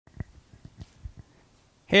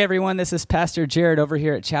Hey everyone, this is Pastor Jared over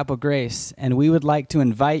here at Chapel Grace, and we would like to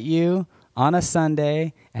invite you on a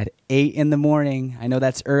Sunday at 8 in the morning. I know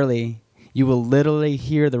that's early. You will literally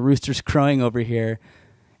hear the roosters crowing over here.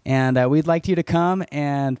 And we'd like you to come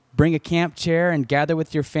and bring a camp chair and gather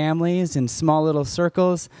with your families in small little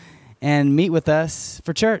circles and meet with us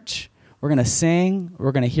for church. We're going to sing,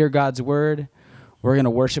 we're going to hear God's word, we're going to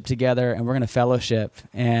worship together, and we're going to fellowship.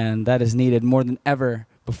 And that is needed more than ever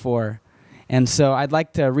before. And so I'd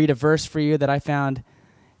like to read a verse for you that I found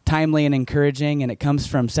timely and encouraging, and it comes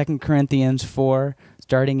from 2 Corinthians 4,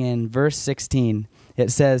 starting in verse 16.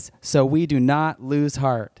 It says, "So we do not lose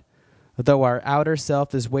heart. Though our outer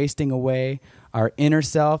self is wasting away, our inner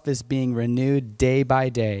self is being renewed day by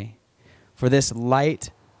day. For this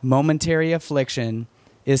light, momentary affliction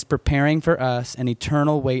is preparing for us an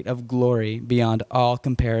eternal weight of glory beyond all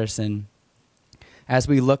comparison. As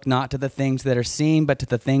we look not to the things that are seen, but to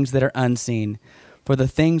the things that are unseen. For the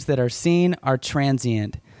things that are seen are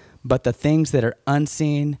transient, but the things that are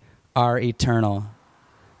unseen are eternal."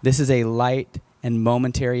 This is a light and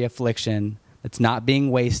momentary affliction that's not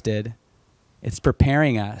being wasted. It's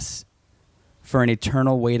preparing us for an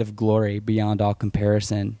eternal weight of glory beyond all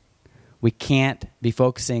comparison. We can't be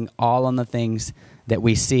focusing all on the things that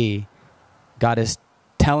we see. God is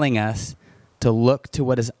telling us to look to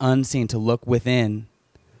what is unseen, to look within,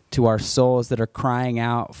 to our souls that are crying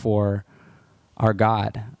out for our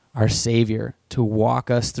God, our Savior, to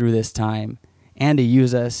walk us through this time and to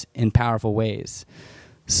use us in powerful ways.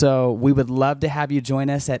 So we would love to have you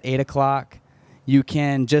join us at 8 o'clock. You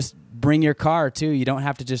can just bring your car, too. You don't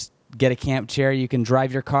have to just get a camp chair. You can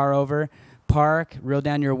drive your car over, park, roll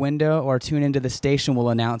down your window, or tune into the station we'll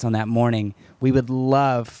announce on that morning. We would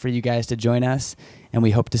love for you guys to join us, and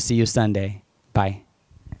we hope to see you Sunday. Bye.